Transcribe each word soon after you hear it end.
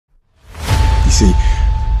See,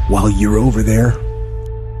 while you're over there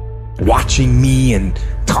watching me and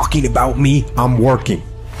talking about me, I'm working.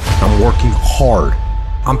 I'm working hard.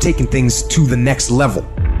 I'm taking things to the next level.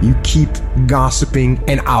 You keep gossiping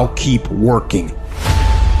and I'll keep working.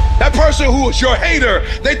 That person who was your hater,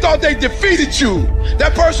 they thought they defeated you.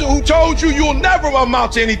 That person who told you you'll never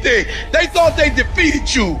amount to anything, they thought they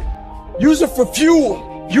defeated you. Use them for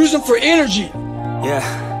fuel. Use them for energy.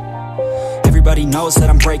 Yeah. Everybody knows that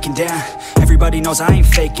I'm breaking down. Everybody knows I ain't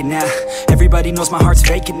faking now. Everybody knows my heart's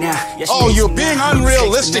faking now. Yeah, oh, you're being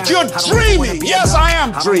unrealistic. You're dreaming. Yes, I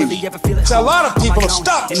am dreaming. So a lot of people have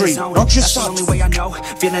stopped dreaming. Don't you stop. It's the only way I know.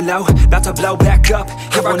 Feeling low, about to blow back up.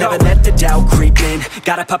 I won't never let the doubt creep in.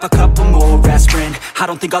 Gotta pop a couple more aspirin. I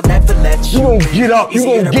don't think I'll ever let you. You gonna get up, you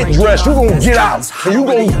gonna get dressed, you gonna get out, and you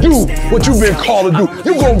gonna do what you've been called to do.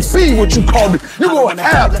 You gonna be what you called to. You gonna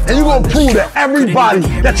have, and you gonna prove to everybody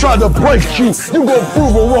that tried to break you. You gonna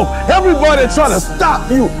prove them wrong. Everybody that tried to stop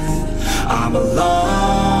you. I'm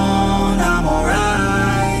alone, I'm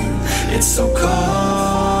alright. It's so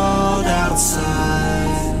cold outside.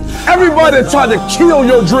 Everybody that tried to kill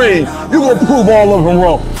your dream, you gonna prove all of them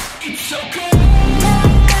wrong.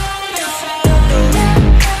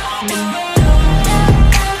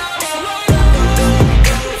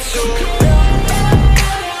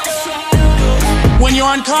 When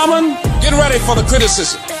you're uncommon, get ready for the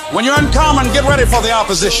criticism. When you're uncommon, get ready for the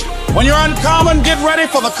opposition. When you're uncommon, get ready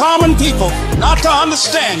for the common people not to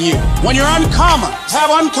understand you. When you're uncommon, have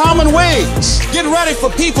uncommon ways. Get ready for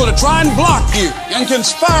people to try and block you and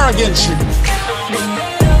conspire against you.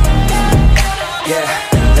 Yeah,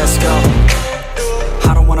 let's go.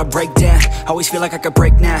 I don't wanna break down, always feel like I could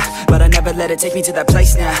break now, but I never let it take me to that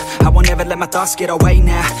place now. I won't ever let my thoughts get away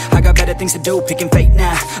now. I got better things to do, picking fate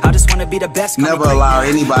now. I just wanna be the best. Never allow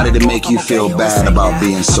anybody to make you feel bad about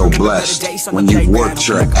being so blessed when you've worked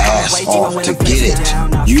your ass off to get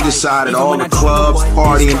it. You decided all the clubs,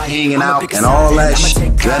 partying, hanging out, and all that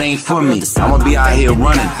shit, that ain't for me. I'm gonna be out here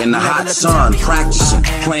running in the hot sun, practicing,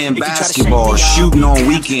 playing basketball, shooting on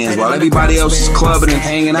weekends while everybody else is clubbing and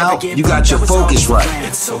hanging out. You got your focus right.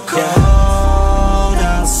 It's so cold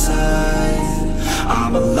outside.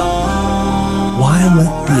 I'm alone. Why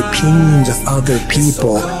let the opinions of other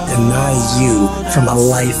people deny you from a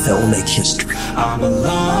life that will make history? I'm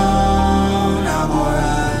alone, I'm alright.